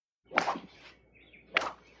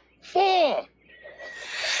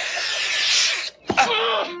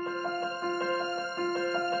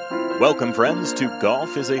Welcome, friends, to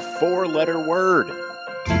Golf is a Four-Letter Word.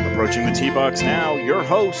 Approaching the tee box now, your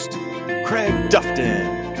host, Craig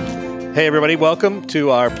Dufton. Hey, everybody. Welcome to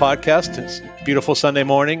our podcast. It's a beautiful Sunday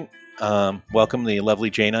morning. Welcome the lovely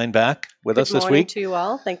J9 back with us this week. Good morning to you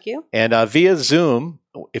all. Thank you. And via Zoom,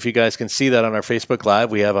 if you guys can see that on our Facebook Live,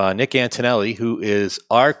 we have Nick Antonelli, who is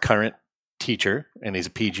our current teacher, and he's a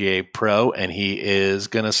PGA pro, and he is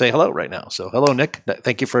going to say hello right now. So hello, Nick.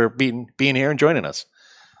 Thank you for being here and joining us.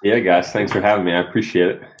 Yeah, guys. Thanks for having me. I appreciate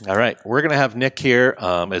it. All right. We're going to have Nick here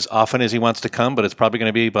as often as he wants to come, but it's probably going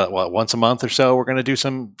to be about once a month or so. We're going to do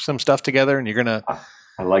some stuff together, and you're going to...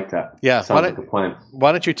 I like that. Yeah. Sounds like a plan.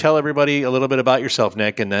 Why don't you tell everybody a little bit about yourself,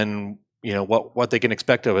 Nick, and then, what they can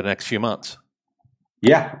expect over the next few months?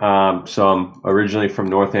 Yeah. So I'm originally from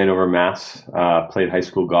North Andover, Mass. Played high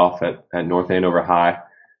school golf at North Andover High.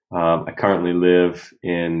 I currently live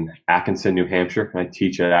in Atkinson, New Hampshire. I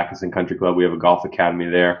teach at Atkinson Country Club. We have a golf academy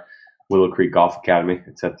there, Willow Creek Golf Academy.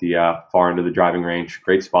 It's at the far end of the driving range.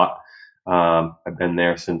 Great spot. I've been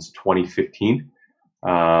there since 2015.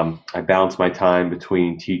 I balance my time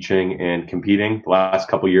between teaching and competing. The last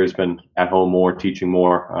couple of years been at home more, teaching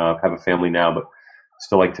more. Have a family now, but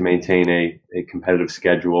still like to maintain a competitive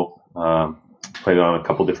schedule. Played on a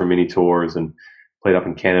couple different mini tours and played up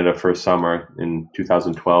in Canada for a summer in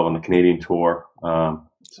 2012 on the Canadian tour.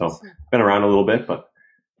 So been around a little bit, but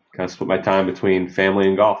kind of split my time between family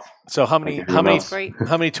and golf. So how many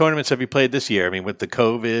tournaments have you played this year? I mean, with the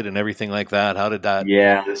COVID and everything like that, how did that?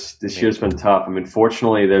 Yeah, this year's been tough. I mean,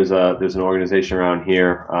 fortunately, there's an organization around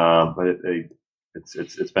here, but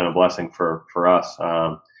it's been a blessing for us.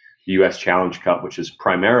 The U.S. Challenge Cup, which is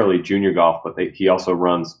primarily junior golf, but he also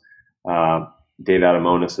runs. Dave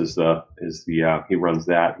Adamonis he runs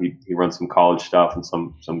that. He runs some college stuff and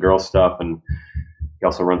some girls stuff, and he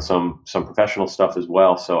also runs some professional stuff as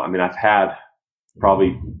well. So I mean, I've had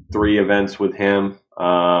probably 3 events with him,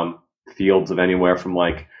 fields of anywhere from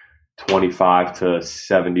like 25 to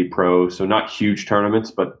 70 pros. So not huge tournaments,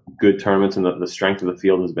 but good tournaments, and the strength of the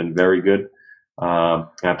field has been very good. And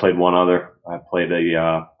I played one other. I played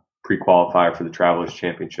a pre-qualifier for the Travelers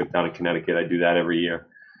Championship down in Connecticut. I do that every year.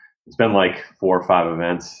 It's been like 4 or 5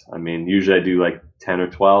 events. I mean, usually I do like 10 or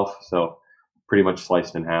 12, so pretty much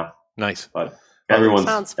sliced in half. Nice. But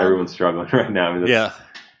everyone's struggling right now. I mean, yeah,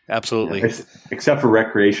 absolutely. Except for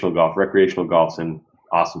recreational golf. Recreational golf's in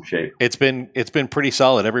awesome shape. It's been pretty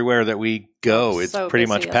solid everywhere that we go. It's so pretty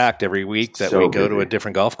busy, much packed every week that So we go to busy. a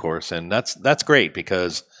different golf course, and that's great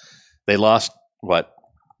because they lost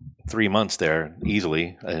 3 months there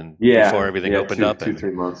easily, and before everything opened up.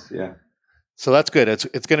 2-3 months. Yeah. So that's good. It's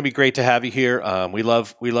going to be great to have you here. We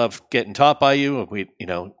love getting taught by you. We're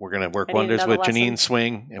going to work wonders with Janine's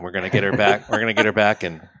swing, and we're going to get her back. We're going to get her back.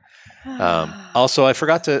 And also, I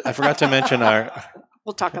forgot to mention our.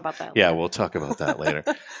 We'll talk about that. Yeah, we'll talk about that later.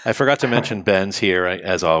 I forgot to mention Ben's here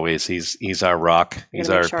as always. He's our rock.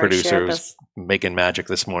 He's our producer. Who's making magic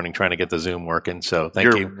this morning, trying to get the Zoom working. So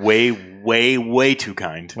thank you. You're way too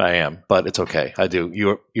kind. I am, but it's okay. I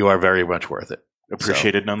do. You are very much worth it.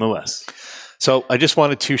 Appreciated nonetheless. So I just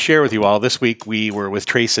wanted to share with you all, this week we were with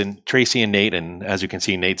Tracy and Nate, and as you can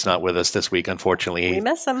see, Nate's not with us this week, unfortunately. We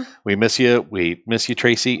miss him. We miss you. We miss you,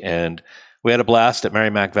 Tracy, and we had a blast at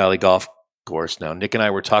Merrimack Valley Golf Course. Now, Nick and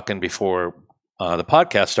I were talking before the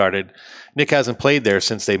podcast started. Nick hasn't played there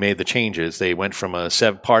since they made the changes. They went from a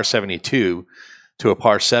par 72 to a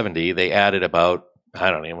par 70. They added about,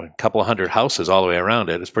 I don't know, a couple hundred houses all the way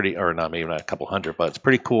around it. It's pretty, or not, maybe not a couple hundred, but it's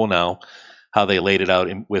pretty cool now how they laid it out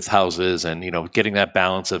with houses, and getting that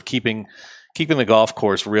balance of keeping the golf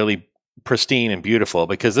course really pristine and beautiful,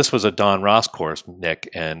 because this was a Don Ross course, Nick,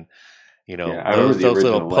 and those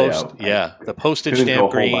little the postage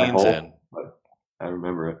stamp greens, and I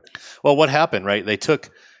remember it. Well, what happened, right? They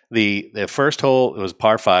took the first hole, it was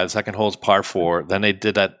par 5, the second hole is par 4. Then they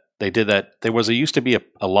did that. There used to be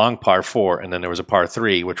a long par 4, and then there was a par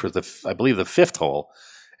 3, which was I believe the 5th hole.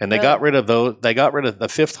 And they got rid of those. They got rid of the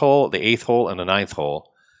 5th hole, the 8th hole, and the 9th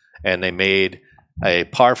hole, and they made a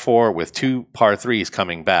par 4 with 2 par 3s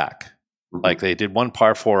coming back. Mm-hmm. Like they did 1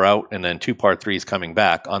 par 4 out and then 2 par 3s coming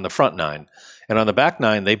back on the front 9, and on the back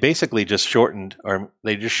 9 they basically just shortened, one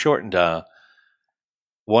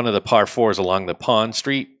of the par 4s along the Pond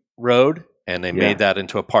Street Road, and they made that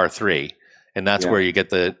into a par 3, and that's where you get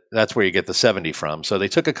the 70 from. So they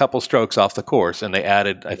took a couple strokes off the course, and they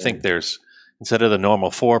added. I think there's. Instead of the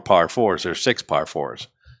normal 4 par 4s, there's 6 par 4s.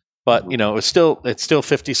 But it's still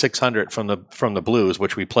 5,600 from the blues,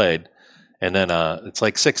 which we played, and then it's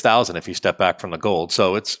like 6,000 if you step back from the gold.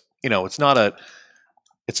 So it's not a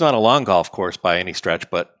long golf course by any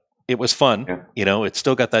stretch, but it was fun. Yeah. It's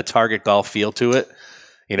still got that Target golf feel to it.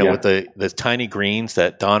 with the tiny greens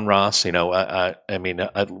that Don Ross,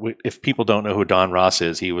 if people don't know who Don Ross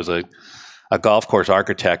is, he was a golf course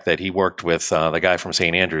architect that he worked with the guy from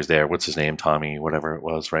St. Andrews there. What's his name? Tommy, whatever it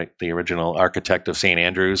was, right? The original architect of St.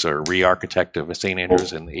 Andrews or re-architect of St.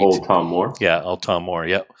 Andrews in the old Tom Moore. Yeah, old Tom Moore.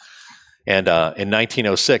 Yep. And in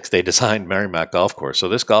 1906, they designed Merrimack Golf Course. So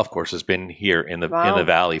this golf course has been here in the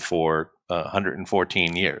valley for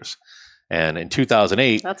 114 years. And in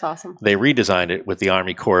 2008, that's awesome. They redesigned it with the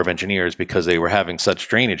Army Corps of Engineers because they were having such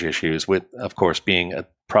drainage issues. With, of course, being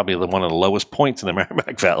probably one of the lowest points in the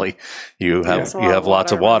Merrimack Valley. You have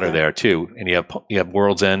lots of water there too, and you have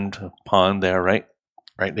World's End Pond there, right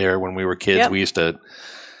there. When we were kids, we used to.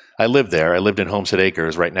 I lived there. I lived in Homestead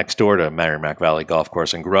Acres, right next door to Merrimack Valley Golf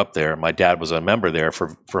Course, and grew up there. My dad was a member there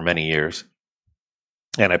for many years,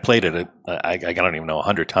 and I played it. I don't even know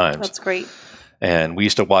 100 times. That's great. And we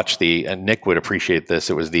used to watch and Nick would appreciate this.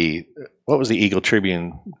 It was what was the Eagle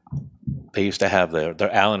Tribune? They used to have the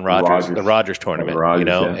Alan Rogers, the Rogers tournament,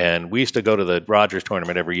 and we used to go to the Rogers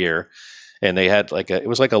tournament every year. And they had it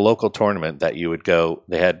was like a local tournament that you would go.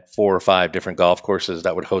 They had 4 or 5 different golf courses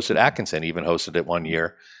that would host it. Atkinson even hosted it one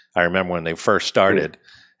year. I remember when they first started,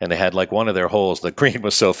 and they had one of their holes. The green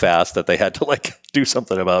was so fast that they had to do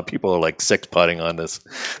something about people 6 putting on this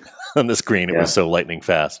green. It was so lightning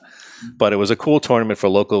fast. But it was a cool tournament for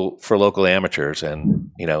local amateurs, and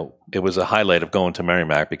it was a highlight of going to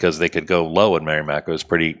Merrimack because they could go low in Merrimack.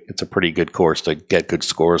 It's a pretty good course to get good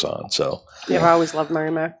scores on. So I've always loved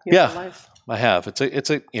Merrimack. Life. I have. It's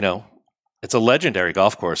a legendary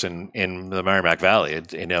golf course in the Merrimack Valley.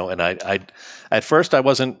 And I at first I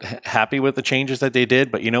wasn't happy with the changes that they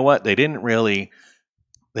did, but you know what? They didn't really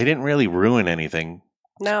ruin anything.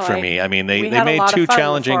 For me. I mean, they made 2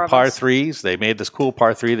 challenging par 3s. They made this cool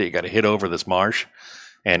par 3 that you got to hit over this marsh.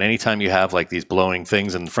 And anytime you have these blowing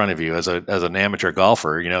things in front of you as an amateur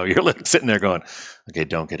golfer, you're sitting there going, okay,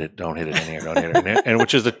 don't hit it in here, don't hit it in here. And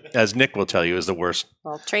which is, as Nick will tell you, is the worst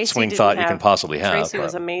swing thought you can possibly have. Tracy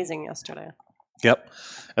was amazing yesterday. Yep.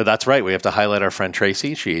 That's right. We have to highlight our friend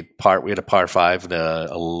Tracy. We had a par 5,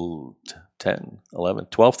 10, 11,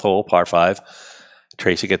 12th hole, par 5.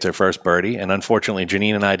 Tracy gets her first birdie, and unfortunately,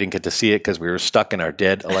 Janine and I didn't get to see it because we were stuck in our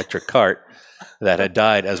dead electric cart that had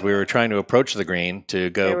died as we were trying to approach the green to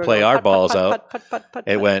go play our balls out.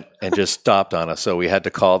 It went and just stopped on us, so we had to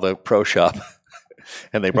call the pro shop,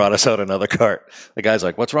 and they brought us out another cart. The guy's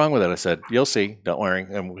like, "What's wrong with it?" I said, "You'll see, don't worry."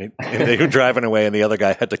 And they were driving away, and the other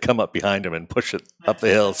guy had to come up behind him and push it up the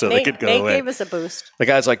hill so they could go away. Nate gave us a boost. The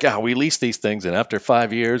guy's like, "Yeah, we lease these things, and after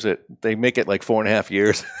 5 years, they make it 4.5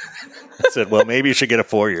 years." I said, well, maybe you should get a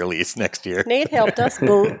 4-year lease next year. Nate helped us,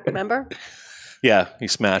 Boo, remember? Yeah, he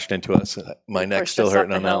smashed into us. My neck's still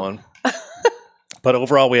hurting on that one. But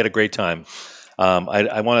overall, we had a great time.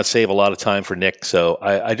 I want to save a lot of time for Nick, so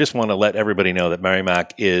I just want to let everybody know that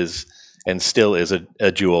Merrimack is and still is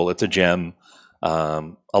a jewel. It's a gem.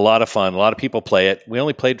 A lot of fun. A lot of people play it. We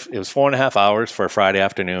only played, it was 4.5 hours for a Friday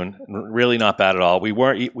afternoon. Really not bad at all. We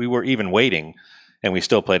were even waiting. And we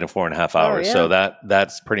still played in 4.5 hours. So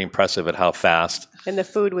that's pretty impressive at how fast. And the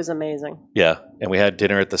food was amazing. Yeah. And we had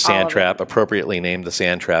dinner at the Sand Trap, appropriately named the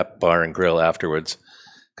Sand Trap Bar and Grill afterwards.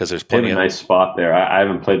 Because there's plenty of nice spot there. I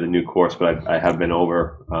haven't played the new course, but I have been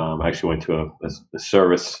over. I actually went to a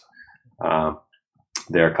service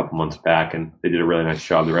there a couple months back, and they did a really nice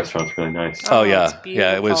job. The restaurant's really nice. Oh yeah.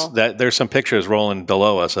 Yeah, it was that. There's some pictures rolling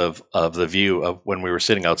below us of the view of when we were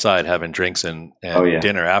sitting outside having drinks and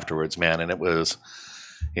dinner afterwards, man. And it was,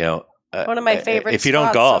 one of my favorite. If you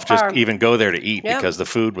don't golf, just even go there to eat because the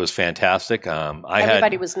food was fantastic.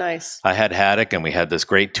 Everybody was nice. I had haddock, and we had this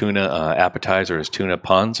great tuna appetizer, is tuna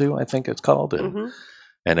ponzu, I think it's called,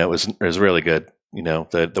 and it was really good.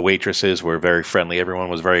 The waitresses were very friendly. Everyone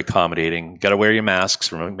was very accommodating. Got to wear your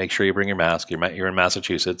masks. Make sure you bring your mask. You're in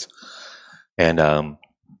Massachusetts, and the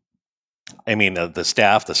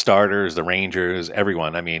staff, the starters, the rangers,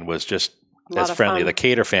 everyone. Was just as friendly. Fun. The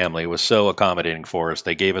Cater family was so accommodating for us.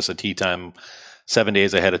 They gave us a tea time 7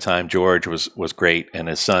 days ahead of time. George was great, and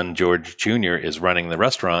his son George Jr. is running the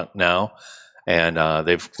restaurant now, and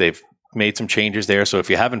they've made some changes there. So if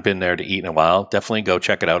you haven't been there to eat in a while, definitely go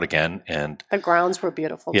check it out again. And the grounds were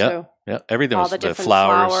beautiful too. Yeah, everything all was the different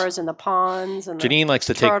flowers and the ponds and Janine likes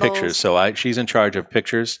to take pictures, so she's in charge of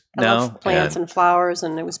pictures now. I love plants and flowers,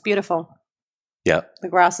 and it was beautiful. Yeah, the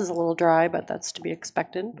grass is a little dry, but that's to be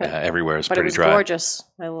expected. Everywhere is pretty dry. But it was gorgeous.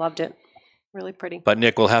 I loved it. Really pretty. But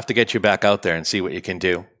Nick, we'll have to get you back out there and see what you can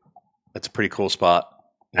do. It's a pretty cool spot.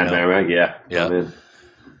 Yeah.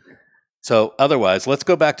 So otherwise, let's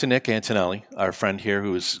go back to Nick Antonelli, our friend here,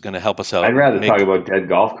 who's going to help us out. I'd rather talk about dead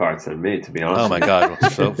golf carts than me, to be honest. Oh my God,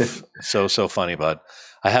 so funny, bud.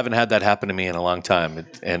 I haven't had that happen to me in a long time.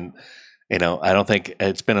 And, I don't think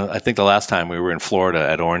it's been, I think the last time we were in Florida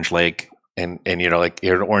at Orange Lake and like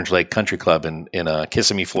you're at Orange Lake Country Club in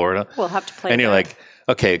Kissimmee, Florida. We'll have to play. And you're there. like,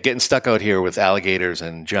 okay, getting stuck out here with alligators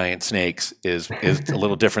and giant snakes is a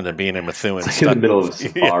little different than being in Methuen. It's in the middle of a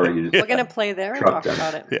safari. We're going to play there and talk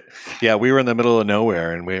about it. Yeah, we were in the middle of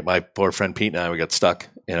nowhere, and my poor friend Pete and I, we got stuck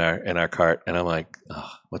in our cart, and I'm like,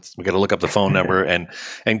 we got to look up the phone number, and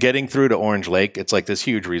getting through to Orange Lake, it's like this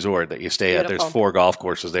huge resort that you stay at. There's 4 golf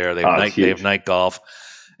courses there. They have night golf,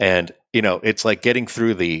 and it's like getting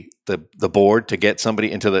through the board to get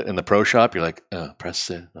somebody in the pro shop. You're like, press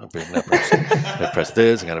it, press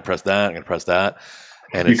this, I got to press that, I got to press that.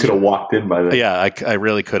 And you could have walked in by then. Yeah, I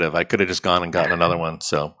really could have. I could have just gone and gotten another one.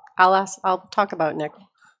 So I'll talk about Nick.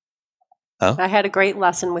 Huh? I had a great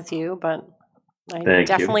lesson with you, but I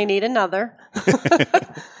definitely need another.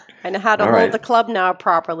 I know how to hold the club now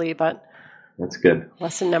properly, but that's good.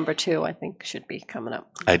 Lesson number 2, I think, should be coming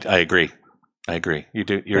up. I agree. You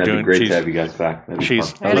do. You're doing great to have you guys back. I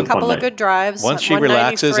had a couple of good drives. Once she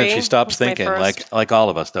relaxes and she stops thinking, like all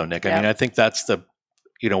of us, though, Nick. I mean, I think that's the.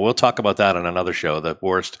 We'll talk about that on another show. The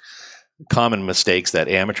worst common mistakes that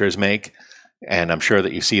amateurs make, and I'm sure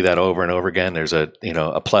that you see that over and over again. There's a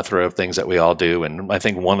plethora of things that we all do, and I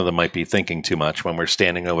think one of them might be thinking too much when we're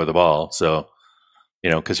standing over the ball. So,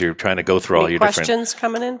 because you're trying to go through all your questions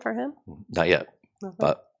coming in for him. Not yet,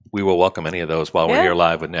 but we will welcome any of those while we're here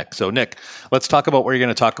live with Nick. So, Nick, let's talk about what you're going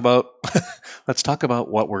to talk about. Let's talk about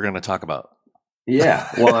what we're going to talk about. Yeah,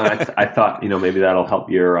 well, I thought maybe that'll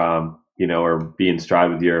help your or be in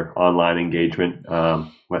stride with your online engagement.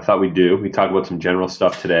 I thought we talk about some general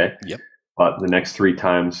stuff today. Yep. But the next 3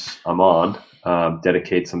 times I'm on,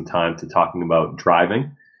 dedicate some time to talking about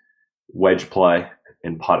driving, wedge play,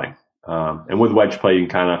 and putting. And with wedge play, you can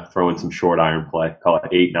kind of throw in some short iron play, call it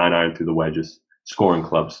 8, 9 iron through the wedges, scoring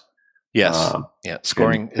clubs. Yes.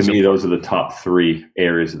 Scoring. To me, those are the top 3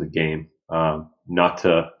 areas of the game. Not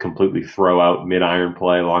to completely throw out mid iron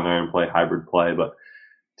play, long iron play, hybrid play, but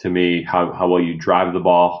to me, how well you drive the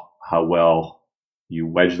ball, how well you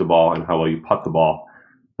wedge the ball, and how well you putt the ball.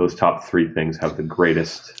 Those top 3 things have the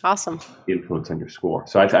greatest influence on your score.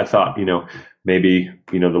 So I thought, maybe,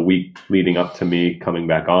 the week leading up to me coming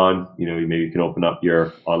back on, maybe you can open up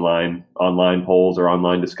your online polls or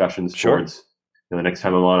online discussions towards the next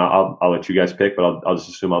time I'm on. I'll let you guys pick, but I'll just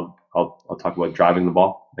assume I'll talk about driving the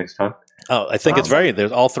ball next time. Oh, I think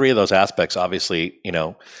there's all 3 of those aspects. Obviously,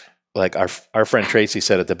 like our friend Tracy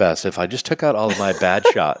said it the best. If I just took out all of my bad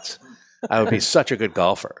shots, I would be such a good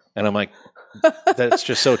golfer. And I'm like, that's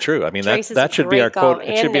just so true. I mean, that should be our quote.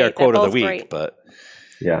 It should be our quote of the week. Great. But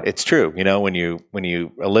it's true. When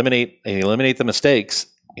you eliminate the mistakes,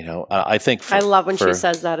 I think. I love when she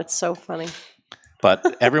says that. It's so funny. But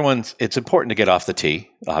it's important to get off the tee.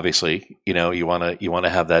 Obviously, you want to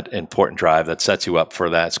have that important drive that sets you up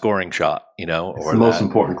for that scoring shot. It's the most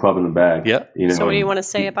important club in the bag. Yeah. So, what do you want to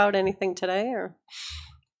say about anything today, or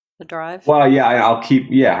the drive? Well, yeah, I'll keep.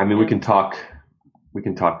 Yeah, I mean, we can talk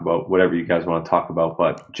about whatever you guys want to talk about,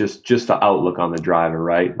 but just the outlook on the driver,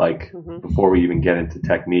 right? Like before we even get into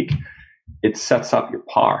technique, it sets up your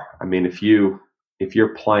par. I mean, if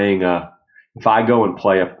you're playing if I go and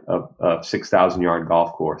play a 6,000 yard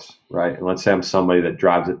golf course, right? And let's say I'm somebody that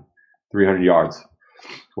drives it 300 yards.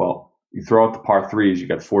 Well, you throw out the par 3s, you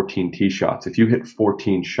got 14 tee shots. If you hit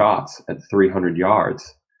 14 shots at 300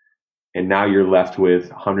 yards, and now you're left with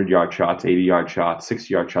 100-yard shots, 80-yard shots,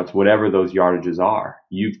 60-yard shots, whatever those yardages are,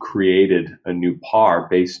 you've created a new par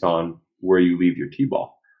based on where you leave your tee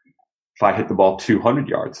ball. If I hit the ball 200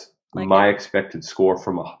 yards, my expected score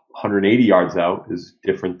from 180 yards out is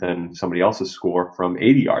different than somebody else's score from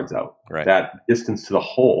 80 yards out. Right. That distance to the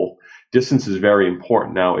hole, distance is very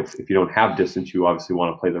important. Now, if you don't have distance, you obviously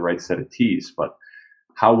want to play the right set of tees, but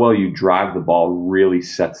how well you drive the ball really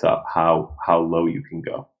sets up how low you can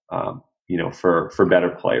go. For better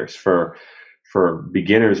players, for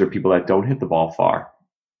beginners or people that don't hit the ball far,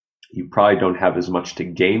 you probably don't have as much to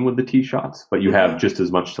gain with the tee shots, but you have just as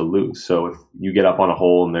much to lose. So if you get up on a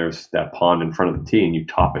hole and there's that pond in front of the tee and you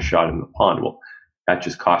top a shot in the pond, well, that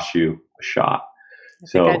just costs you a shot. I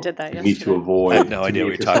think I did that yesterday. You need to avoid. I have no idea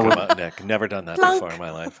what you're talking about, Nick. Never done that before in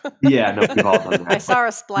my life. Yeah, no, we've all done that. I saw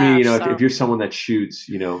a splash. If you're someone that shoots,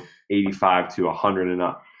 85 to 100 and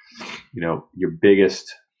up, your biggest.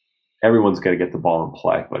 Everyone's got to get the ball in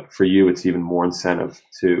play, but for you, it's even more incentive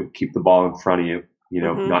to keep the ball in front of you.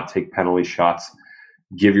 Not take penalty shots.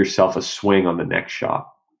 Give yourself a swing on the next shot.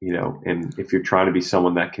 And if you're trying to be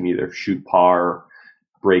someone that can either shoot par or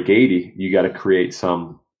break 80, you got to create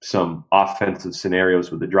some offensive scenarios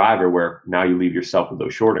with the driver where now you leave yourself with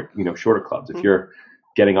those shorter clubs. If you're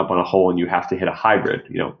getting up on a hole and you have to hit a hybrid,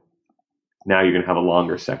 now you're going to have a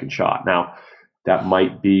longer second shot. Now, that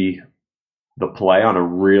might be the play on a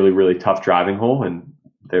really, really tough driving hole, and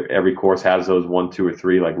every course has those 1, 2, or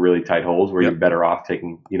 3 like really tight holes where you're better off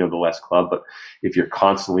taking the less club. But if you're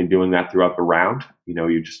constantly doing that throughout the round,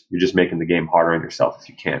 you're just making the game harder on yourself if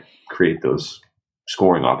you can't create those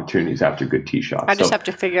scoring opportunities after good tee shots. I just have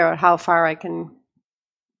to figure out how far I can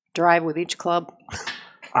drive with each club.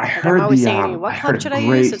 I heard I'm always saying, what club should I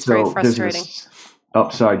use? It's very frustrating.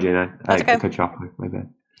 Sorry, Jane. I cut you off. My bad.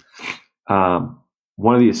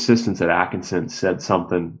 One of the assistants at Atkinson said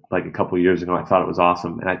something like a couple of years ago. I thought it was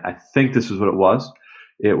awesome. And I think this is what it was.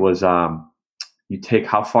 It was you take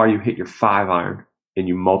how far you hit your 5-iron and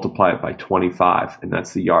you multiply it by 25. And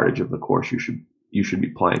that's the yardage of the course you should be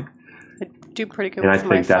playing. I do pretty good with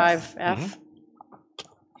my 5F. Mm-hmm.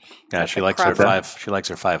 Yeah, she likes her 5. She likes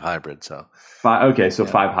her 5 hybrid. So 5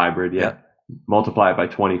 hybrid. Yeah. Multiply it by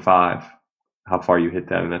 25. How far you hit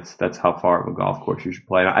that, and that's how far of a golf course you should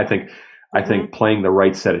play. And I think playing the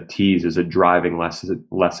right set of tees is a driving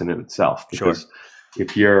lesson in itself. Because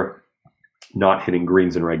if you're not hitting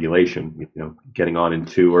greens in regulation, getting on in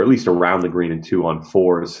 2 or at least around the green in 2 on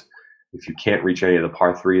 4s, if you can't reach any of the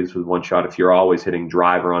par 3s with one shot, if you're always hitting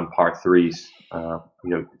driver on par 3s,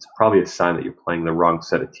 it's probably a sign that you're playing the wrong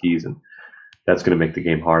set of tees, and that's going to make the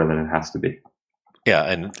game harder than it has to be. Yeah,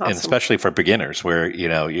 and especially for beginners, where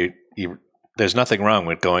you there's nothing wrong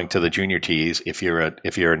with going to the junior tees if you're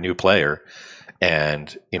a new player,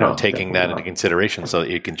 and taking that into consideration so that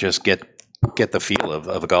you can just get the feel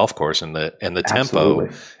of a golf course and the tempo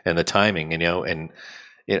and the timing, and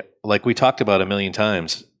like we talked about a million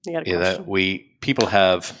times. People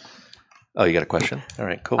have. Oh, you got a question? All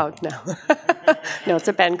right, cool. Oh, no. No, it's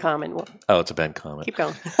a Ben comment. Oh, it's a Ben comment. Keep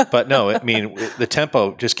going. But no, I mean, the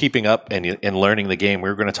tempo, just keeping up and learning the game.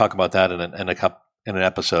 We're going to talk about that in an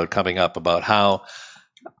episode coming up about how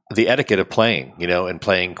the etiquette of playing, and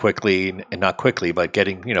playing quickly and not quickly, but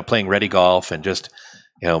getting, playing ready golf and just,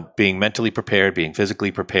 being mentally prepared, being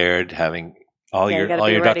physically prepared, having all your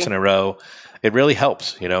ducks in a row. It really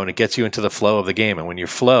helps, and it gets you into the flow of the game. And when you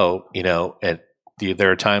flow,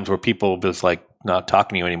 there are times where people just like not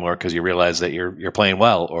talking to you anymore because you realize that you're playing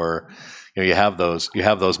well, or you have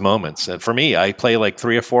those moments. And for me, I play like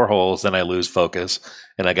 3 or 4 holes, then I lose focus,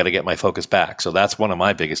 and I got to get my focus back. So that's one of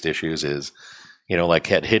my biggest issues. Is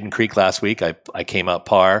like at Hidden Creek last week, I came up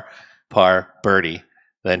par, birdie,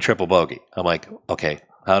 then triple bogey. I'm like, okay,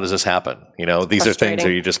 how does this happen? These are things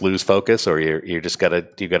where you just lose focus, or you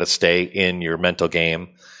gotta stay in your mental game.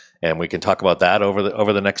 And we can talk about that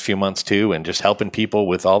over the next few months too, and just helping people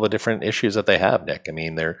with all the different issues that they have, Nick. I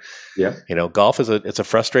mean, golf it's a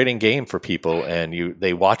frustrating game for people, and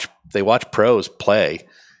they watch pros play,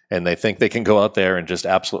 and they think they can go out there and just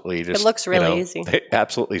absolutely it looks really easy. They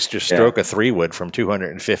absolutely just stroke a 3-wood from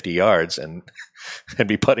 250 yards and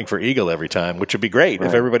be putting for eagle every time, which would be great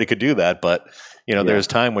if everybody could do that. But there's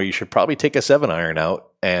time where you should probably take a 7-iron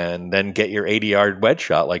out and then get your 80-yard wedge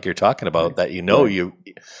shot, like you're talking about. That you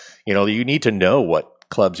need to know what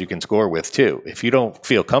clubs you can score with too. If you don't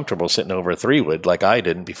feel comfortable sitting over a 3-wood like I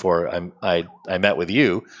didn't before I met with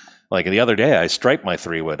you, like the other day I striped my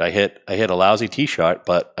 3-wood. I hit a lousy tee shot,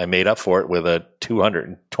 but I made up for it with a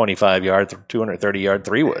 225-yard, 230-yard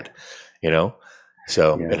 3-wood.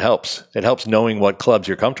 So it helps. It helps knowing what clubs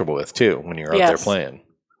you're comfortable with too when you're out there playing.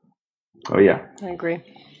 Oh yeah, I agree.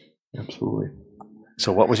 Absolutely.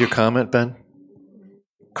 So what was your comment, Ben?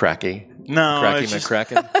 Cracky? No, Cracky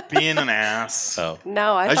McCracken? Being an ass. Oh.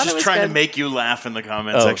 No, I was thought just it was trying good. to make you laugh in the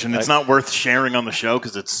comment section. It's not worth sharing on the show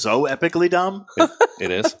because it's so epically dumb.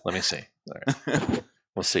 It is? Let me see. All right.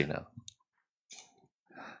 We'll see now.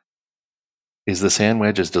 Is the sand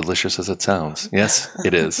wedge as delicious as it sounds? Yes,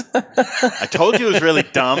 it is. I told you it was really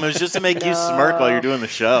dumb. It was just to make you smirk while you're doing the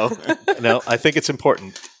show. No, I think it's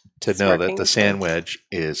important to know that the sand wedge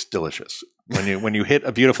is delicious. When you hit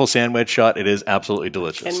a beautiful sand wedge shot, it is absolutely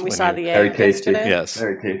delicious. And we saw the egg yesterday. Yes.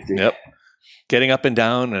 Very tasty. Yep. Getting up and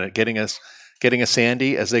down and getting a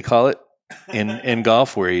sandy, as they call it, in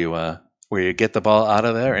golf, where you get the ball out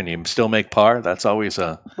of there and you still make par. That's always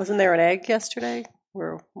a. Wasn't there an egg yesterday?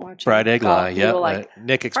 We're watching fried egg lie. Yeah, like,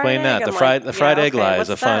 Nick, explain that. The fried egg lie is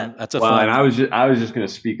a fun. That's a fun. And I was just going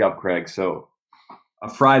to speak up, Craig. So a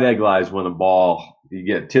fried egg lie is when a ball you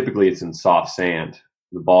get. Typically, it's in soft sand.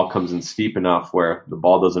 The ball comes in steep enough where the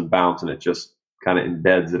ball doesn't bounce and it just kind of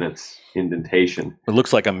embeds in its indentation. It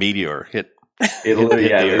looks like a meteor hit. It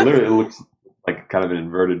literally looks like kind of an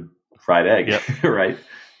inverted fried egg, right?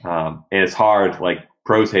 And it's hard. Like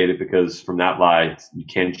pros hate it because from that lie you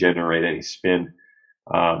can't generate any spin.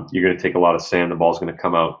 You're going to take a lot of sand. The ball's going to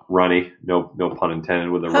come out runny. No pun intended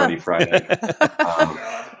with a runny fried egg.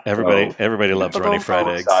 Everybody loves runny fried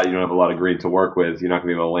eggs. You don't have a lot of green to work with. You're not going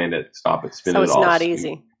to be able to land it, stop it, spin it. So it's not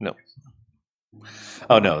easy. No.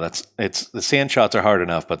 Oh no, the sand shots are hard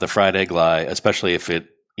enough, but the fried egg lie, especially if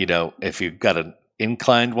you've got an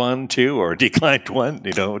inclined one too or a declined one,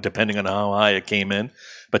 depending on how high it came in.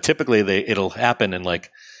 But typically it'll happen in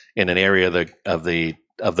an area of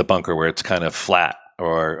the bunker where it's kind of flat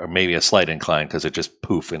or maybe a slight incline because it just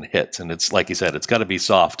poof and hits. And it's like you said, it's got to be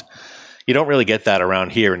soft. You don't really get that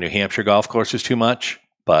around here in New Hampshire golf courses too much,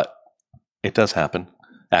 but it does happen.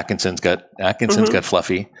 Atkinson's got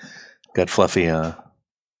fluffy.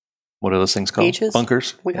 What are those things called? Beaches?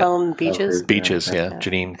 Bunkers? We call them beaches. Beaches, yeah.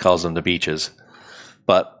 Janine calls them the beaches.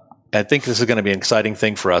 But I think this is going to be an exciting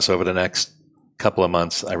thing for us over the next couple of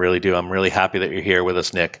months. I really do. I'm really happy that you're here with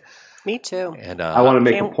us, Nick. Me too. And I want to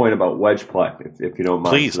make a point about wedge play, if you don't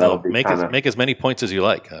mind. Please, make as many points as you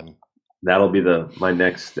like. That'll be my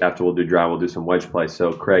next, after we'll do drive, we'll do some wedge play.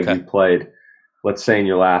 So, Craig, You played, let's say in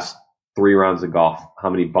your last 3 rounds of golf, how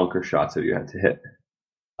many bunker shots have you had to hit?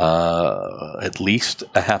 At least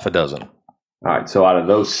a half a dozen. All right. So out of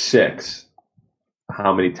those 6,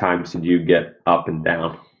 how many times did you get up and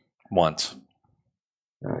down? Once.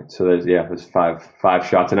 All right. So there's 5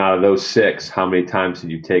 shots. And out of those 6, how many times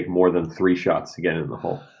did you take more than 3 shots to get in the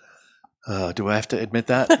hole? Do I have to admit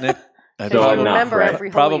that, Nick? I don't remember right? every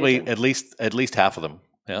hole. Probably at least half of them.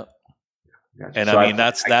 Yeah. Gotcha. And so I mean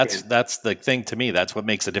that's the thing to me. That's what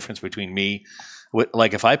makes the difference between me.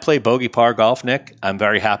 Like if I play bogey par golf, Nick, I'm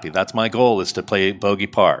very happy. That's my goal, is to play bogey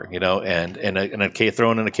par, and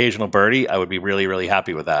throw in an occasional birdie. I would be really, really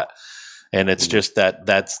happy with that. And it's just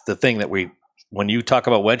that's the thing that when you talk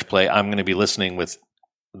about wedge play, I'm going to be listening with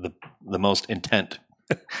the most intent.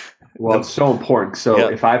 Well, it's so important. So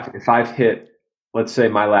if I've hit, let's say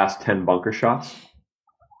my last 10 bunker shots,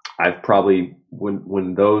 I've probably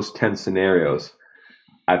when those 10 scenarios,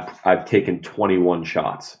 I've taken 21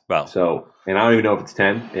 shots. Wow. So, and I don't even know if it's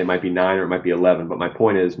 10. It might be 9 or it might be 11. But my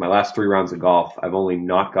point is, my last 3 rounds of golf, I've only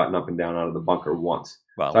not gotten up and down out of the bunker once.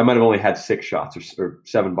 Wow. So I might have only had 6 shots or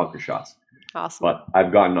 7 bunker shots. Awesome. But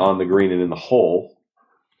I've gotten on the green and in the hole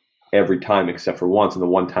every time except for once. And the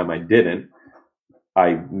one time I didn't,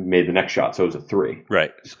 I made the next shot. So it was a 3.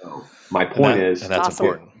 Right. So my point is, and that's awesome.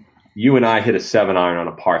 important. You and I hit a 7-iron on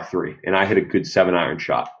a par 3, and I hit a good 7-iron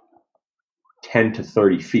shot, 10 to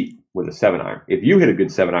 30 feet with a 7-iron. If you hit a good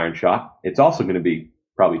 7-iron shot, it's also going to be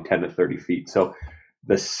probably 10 to 30 feet. So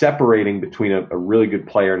the separating between a really good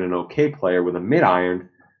player and an okay player with a mid-iron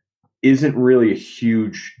isn't really a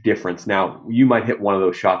huge difference. Now, you might hit one of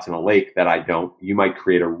those shots in a lake that I don't. You might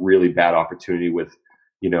create a really bad opportunity with,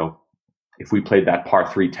 if we played that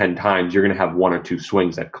par 3 10 times, you're going to have 1 or 2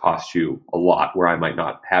 swings that cost you a lot where I might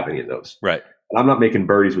not have any of those. Right. And I'm not making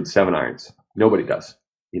birdies with 7-irons. Nobody does,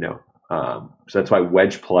 So that's why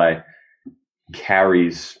wedge play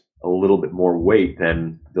carries a little bit more weight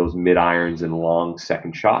than those mid-irons and long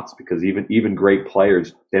second shots, because even great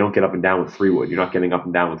players, they don't get up and down with 3-wood. You're not getting up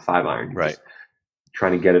and down with 5-iron. Right.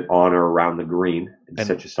 Trying to get it on or around the green and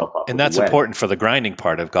set yourself up. And that's important for the grinding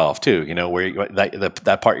part of golf too. Where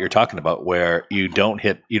that part you're talking about, where you don't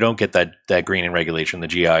get that green in regulation, the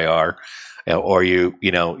GIR, or you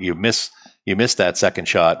miss that second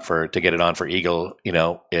shot to get it on for eagle.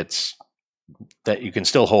 It's that you can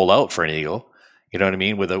still hold out for an eagle. You know what I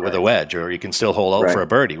mean, with a wedge, or you can still hold out for a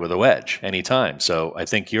birdie with a wedge anytime. So I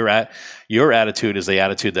think your attitude is the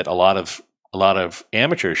attitude that a lot of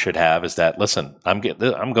amateurs should have, is that, listen, I'm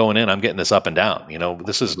going in, I'm getting this up and down.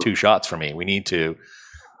 This is 2 shots for me. We need to,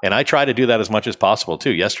 and I try to do that as much as possible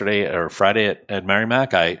too. Yesterday or Friday at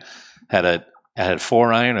Merrimack, I had a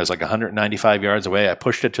 4-iron. I was like 195 yards away. I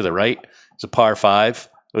pushed it to the right. It's a par 5.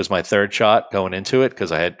 It was my 3rd shot going into it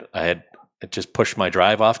because I had just pushed my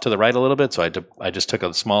drive off to the right a little bit. So I just took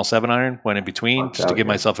a small 7-iron, went in between just to give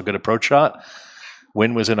myself a good approach shot.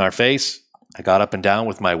 Wind was in our face. I got up and down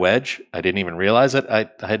with my wedge. I didn't even realize it. I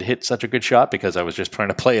had hit such a good shot because I was just trying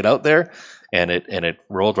to play it out there, and it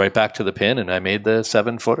rolled right back to the pin, and I made the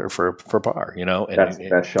 7-footer for par. And that's the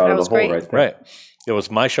best shot of the hole right there. Right. It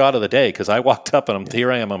was my shot of the day because I walked up and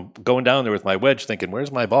here I am. I'm going down there with my wedge, thinking,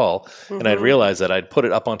 "Where's my ball?" Mm-hmm. And I'd realized that I'd put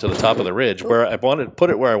it up onto the top of the ridge where I wanted to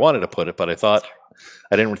put it where I wanted to put it, but I thought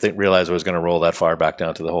I didn't realize I was going to roll that far back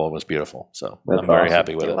down to the hole. It was beautiful. So I'm very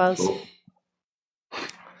happy with it. It was. Cool.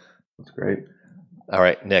 That's great. All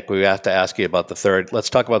right, Nick, we have to ask you about the third.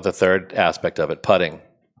 Let's talk about the third aspect of it, putting,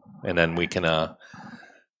 and then we can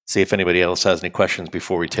see if anybody else has any questions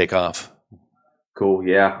before we take off. Cool.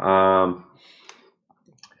 Yeah.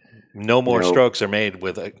 no more strokes are made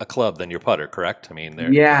with a club than your putter, correct? I mean,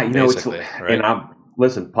 it's right? And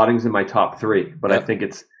listen, putting's in my top 3, but I think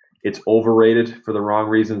it's overrated for the wrong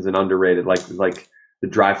reasons and underrated. Like the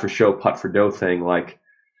drive for show, putt for dough thing. Like,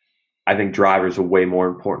 I think driver's a way more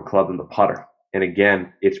important club than the putter. And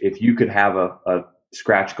again, if you could have a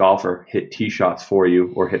scratch golfer hit tee shots for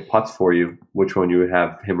you or hit putts for you, which one you would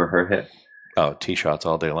have him or her hit? Oh, tee shots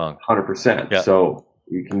all day long. 100%. Yeah. So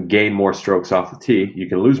you can gain more strokes off the tee. You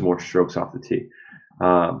can lose more strokes off the tee.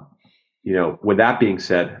 With that being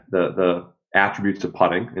said, the attributes of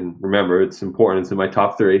putting, and remember, it's important. It's in my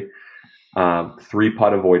top 3.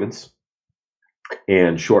 3-putt avoidance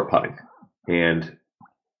and short putting. And,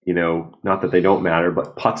 not that they don't matter,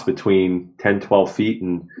 but putts between 10, 12 feet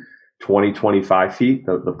and 20, 25 feet,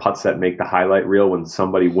 the putts that make the highlight reel when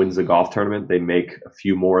somebody wins a golf tournament, they make a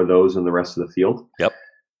few more of those than the rest of the field. Yep.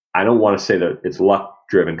 I don't want to say that it's luck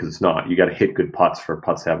driven, because it's not. You got to hit good putts for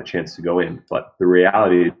putts to have a chance to go in. But the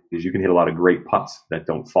reality is you can hit a lot of great putts that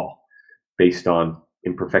don't fall based on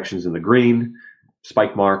imperfections in the green,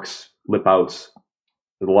 spike marks, lip outs.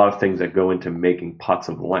 There's a lot of things that go into making putts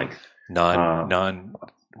of length.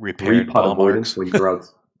 Non-repaired ball marks. When you're out.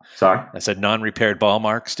 Sorry? I said non-repaired ball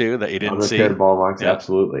marks, too, that you didn't see. Non-repaired ball marks,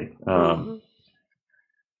 absolutely.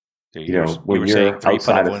 When you're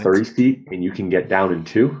outside of 30 feet and you can get down in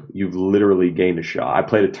 2, you've literally gained a shot. I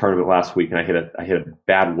played a tournament last week and I hit a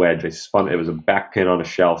bad wedge. It was a back pin on a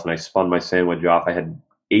shelf, and I spun my sand wedge off. I had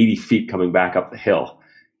 80 feet coming back up the hill,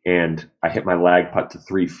 and I hit my lag putt to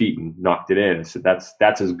 3 feet and knocked it in. So that's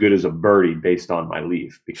as good as a birdie based on my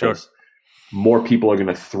leave, because more people are going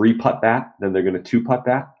to 3-putt that than they're going to 2-putt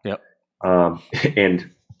that. Yep.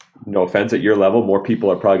 And no offense, at your level, more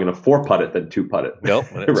people are probably going to 4-putt it than 2-putt it. Nope,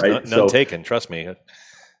 it's right? None taken. Trust me.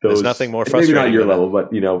 There's nothing more frustrating. Maybe not your level, but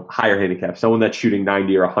higher handicap. Someone that's shooting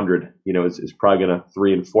 90 or 100, is probably going to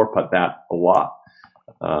 3 and 4-putt that a lot.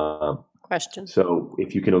 Question. So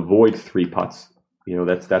if you can avoid 3 putts,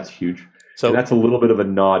 that's huge. So and that's a little bit of a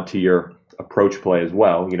nod to your approach play as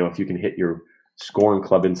well. If you can hit your scoring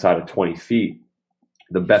club inside of 20 feet,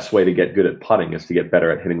 the best way to get good at putting is to get better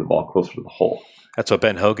at hitting the ball closer to the hole. That's what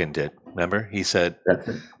Ben Hogan did. Remember, he said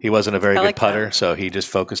he wasn't a very good putter, so he just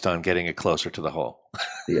focused on getting it closer to the hole.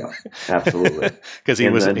 Yeah, absolutely. Because he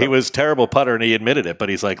was a terrible putter, and he admitted it. But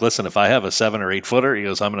he's like, listen, if I have a 7 or 8 footer, he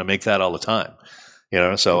goes, I'm going to make that all the time.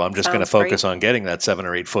 So I'm just going to focus on getting that 7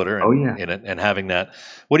 or 8 footer and having that.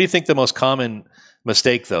 What do you think the most common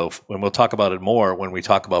mistake, though, and we'll talk about it more when we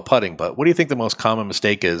talk about putting, but what do you think the most common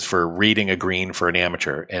mistake is for reading a green for an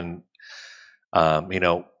amateur? And,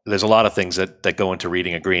 there's a lot of things that go into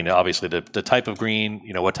reading a green. Obviously, the type of green,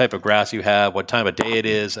 what type of grass you have, what time of day it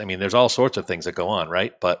is. I mean, there's all sorts of things that go on,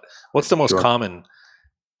 right? But what's the most common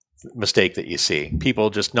mistake that you see? People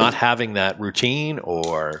just not having that routine,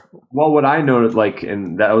 or? Well, what I noted,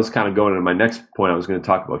 and that was kind of going into my next point. I was going to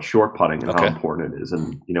talk about short putting and how important it is.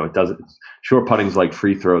 And, short putting is like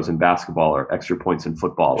free throws in basketball or extra points in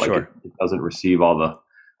football. It doesn't receive all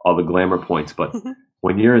the glamour points, but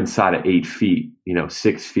when you're inside of 8 feet,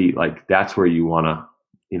 6 feet, that's where you want to,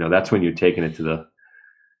 that's when you're taking it to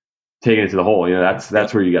the hole.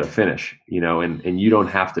 That's where you got to finish, and you don't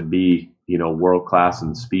have to be, world class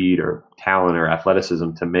in speed or talent or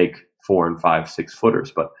athleticism to make 4 and 5, 6 footers.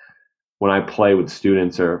 But when I play with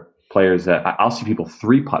students or players, that I'll see people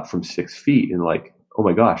 3-putt from 6 feet and oh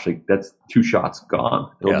my gosh, that's 2 shots gone.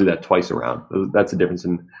 They'll do that twice around. That's the difference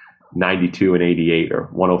in 92 and 88 or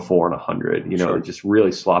 104 and 100, just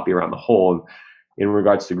really sloppy around the hole. And in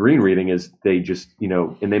regards to green reading, is they just,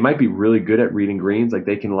 and they might be really good at reading greens.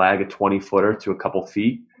 They can lag a 20-footer to a couple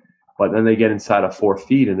feet, but then they get inside of 4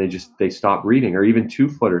 feet and they stop reading, or even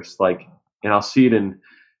 2-footers. And I'll see it in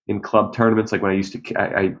club tournaments. When I used to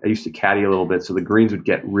caddy a little bit, so the greens would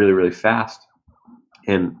get really, really fast,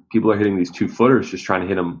 and people are hitting these 2-footers, just trying to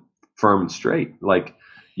hit them firm and straight.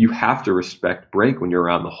 You have to respect break when you're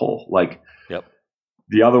around the hole.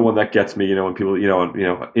 The other one that gets me, when people,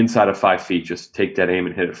 inside of 5 feet, just take that aim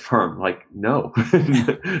and hit it firm. No,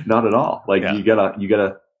 not at all. You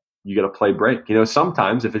gotta play break.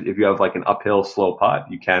 Sometimes if you have an uphill slow putt,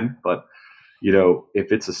 you can, but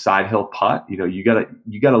if it's a side hill putt, you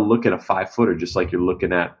gotta look at a 5-footer just like you're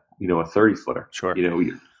looking at, a 30-footer. Sure.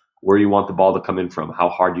 Where you want the ball to come in from, how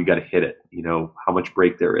hard you got to hit it, how much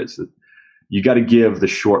break there is. You got to give the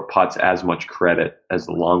short putts as much credit as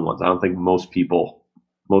the long ones. I don't think most people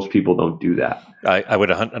don't do that. I would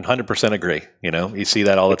 100% agree. You see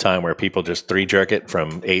that all the time where people just 3-jerk it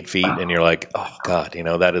from 8 feet, and you're like, oh God,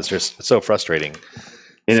 that is just so frustrating.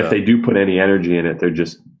 And if they do put any energy in it, they're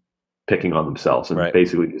just picking on themselves and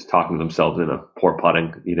basically just talking themselves into poor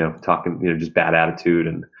putting, talking, just bad attitude.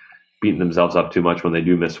 And, beating themselves up too much when they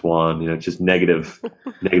do miss one. It's just negative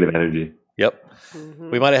energy. Yep.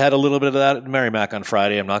 Mm-hmm. We might have had a little bit of that at Merrimack on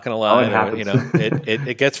Friday. I'm not going to lie.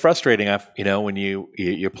 It gets frustrating. When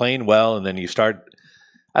you're playing well and then you start.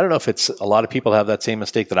 I don't know if it's a lot of people have that same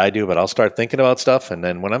mistake that I do, but I'll start thinking about stuff, and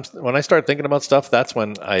then when I start thinking about stuff, that's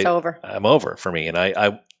when it's over. I'm over for me, and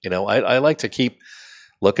I like to keep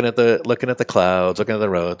looking at the clouds, looking at the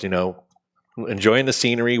roads, enjoying the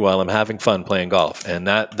scenery while I'm having fun playing golf, and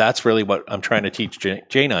that's really what I'm trying to teach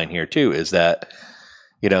J9 here too. Is that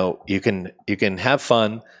you can have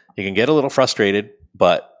fun, you can get a little frustrated,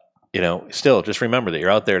 but still just remember that you're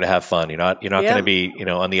out there to have fun. You're not going to be,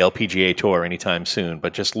 on the LPGA tour anytime soon,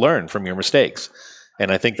 but just learn from your mistakes. And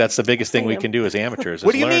I think that's the biggest thing we can do as amateurs.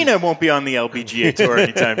 What do you mean I won't be on the LPGA tour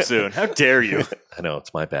anytime soon? How dare you? I know,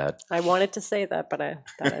 it's my bad. I wanted to say that, but I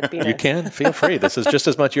thought I'd be nice. You can, feel free. This is just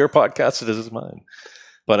as much your podcast as it is mine.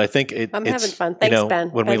 But I think I'm having fun. Thanks,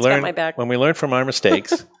 Ben. When we learn from our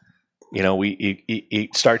mistakes, we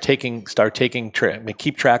start taking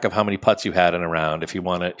keep track of how many putts you had in a round. If you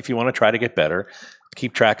want to try to get better,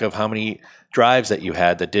 keep track of how many drives that you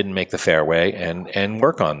had that didn't make the fairway, and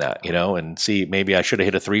work on that. And see, maybe I should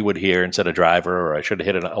have hit a 3-wood here instead of driver, or I should have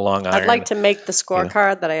hit a long iron. I'd like to make the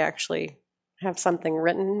scorecard that I actually have something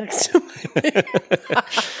written next to me.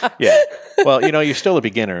 Yeah. Well, you're still a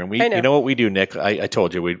beginner, and you know what we do, Nick. I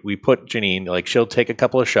told you we put Janine, like, she'll take a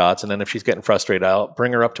couple of shots, and then if she's getting frustrated, I'll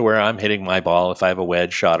bring her up to where I'm hitting my ball. If I have a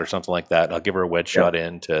wedge shot or something like that, I'll give her a wedge shot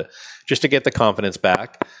in to get the confidence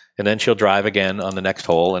back, and then she'll drive again on the next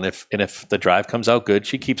hole. And if the drive comes out good,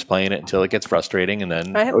 she keeps playing it until it gets frustrating, and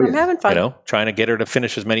then I'm having fun. Trying to get her to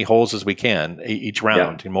finish as many holes as we can each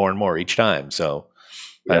round, and more each time. So.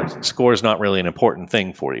 Score is not really an important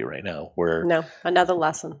thing for you right now. No, another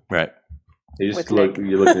lesson. Right. You're looking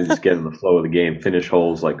to just get in the flow of the game, finish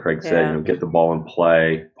holes, like Craig said. Get the ball in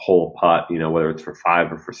play, hole putt. Whether it's for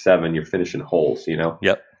 5 or for 7, you're finishing holes.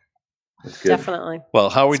 Yep. That's good. Definitely.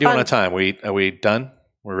 Well, how are we doing on time? Are we done?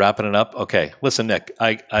 We're wrapping it up. Okay. Listen, Nick,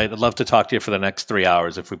 I'd love to talk to you for the next 3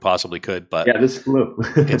 hours if we possibly could, but this flew.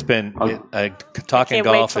 It's been talking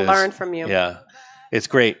golf. Wait to learn from you. Yeah. It's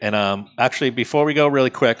great. And actually, before we go really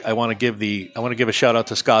quick, I want to give a shout out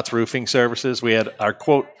to Scott's Roofing Services. We had the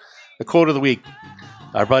quote of the week.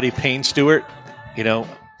 Our buddy Payne Stewart,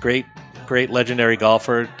 great legendary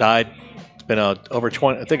golfer, died. It's been over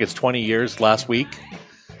 20 years last week.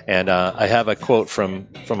 And I have a quote from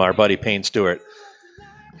our buddy Payne Stewart,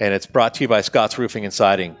 and it's brought to you by Scott's Roofing and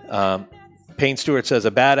Siding. Payne Stewart says,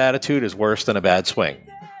 "A bad attitude is worse than a bad swing."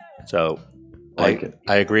 So. I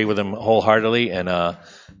agree with him wholeheartedly, and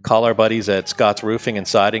call our buddies at Scott's Roofing and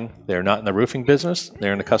Siding. They're not in the roofing business;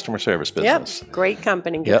 they're in the customer service business. Yep, great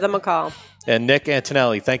company. Give them a call. And Nick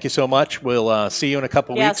Antonelli, thank you so much. We'll see you in a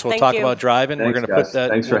couple weeks. We'll talk about driving. Thanks, we're going to put that.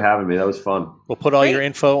 Thanks for having me. That was fun. We'll put all your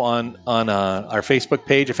info on our Facebook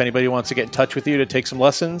page if anybody wants to get in touch with you to take some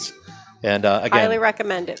lessons. And again, highly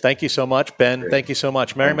recommend it. Thank you so much, Ben. Great. Thank you so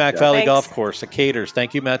much, Merrimack Valley Golf Course, the Caters.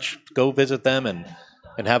 Thank you much. Go visit them and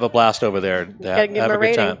have a blast over there. Have a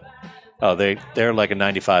good time. Oh, they're like a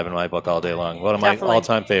 95 in my book all day long. One of my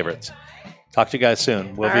all-time favorites. Talk to you guys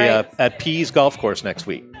soon. We'll be at Pease Golf Course next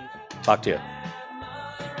week. Talk to you.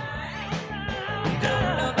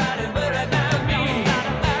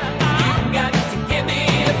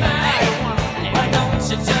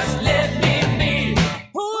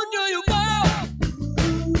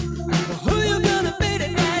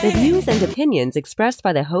 The views and opinions expressed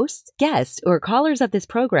by the hosts, guests, or callers of this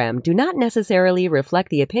program do not necessarily reflect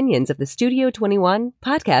the opinions of the Studio 21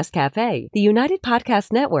 Podcast Cafe, the United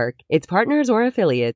Podcast Network, its partners, or affiliates.